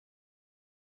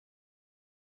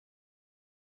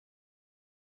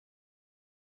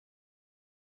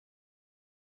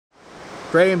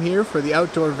Graeme here for the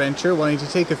Outdoor Venture, wanting to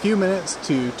take a few minutes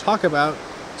to talk about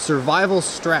survival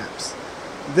straps.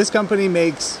 This company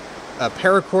makes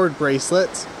paracord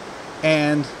bracelets,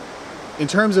 and in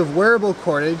terms of wearable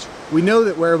cordage, we know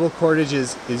that wearable cordage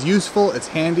is useful, it's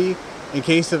handy in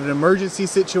case of an emergency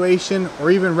situation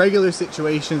or even regular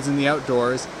situations in the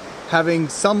outdoors. Having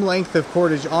some length of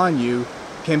cordage on you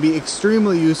can be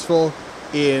extremely useful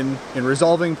in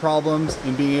resolving problems,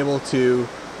 in being able to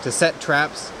set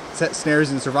traps, set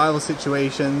snares in survival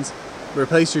situations,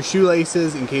 replace your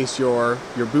shoelaces in case your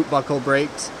boot buckle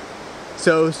breaks.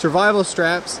 So survival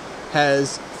straps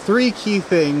has three key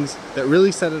things that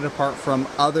really set it apart from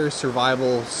other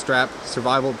survival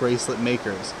bracelet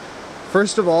makers.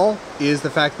 First of all is the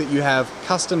fact that you have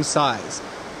custom size.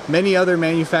 Many other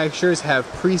manufacturers have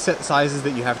preset sizes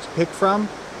that you have to pick from.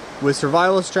 With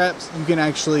survival straps, you can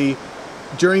actually,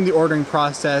 during the ordering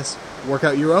process, work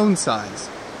out your own size.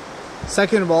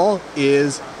 Second of all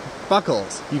is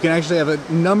buckles. You can actually have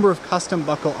a number of custom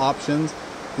buckle options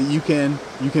that you can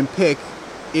pick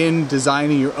in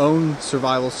designing your own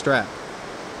survival strap.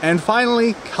 And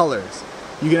finally, colors.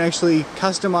 You can actually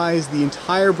customize the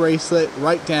entire bracelet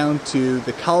right down to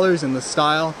the colors and the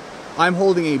style. I'm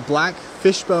holding a black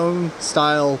fishbone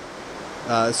style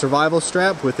survival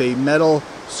strap with a metal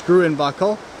screw-in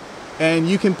buckle, and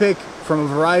you can pick from a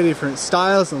variety of different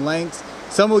styles and lengths.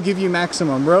 Some will give you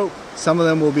maximum rope, some of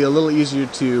them will be a little easier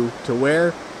to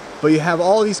wear, but you have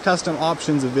all these custom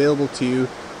options available to you,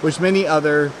 which many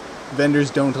other vendors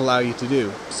don't allow you to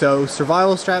do. So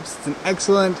survival straps, it's an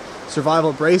excellent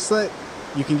survival bracelet.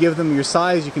 You can give them your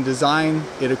size, you can design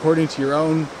it according to your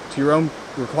own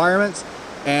requirements,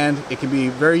 and it can be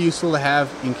very useful to have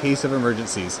in case of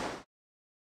emergencies.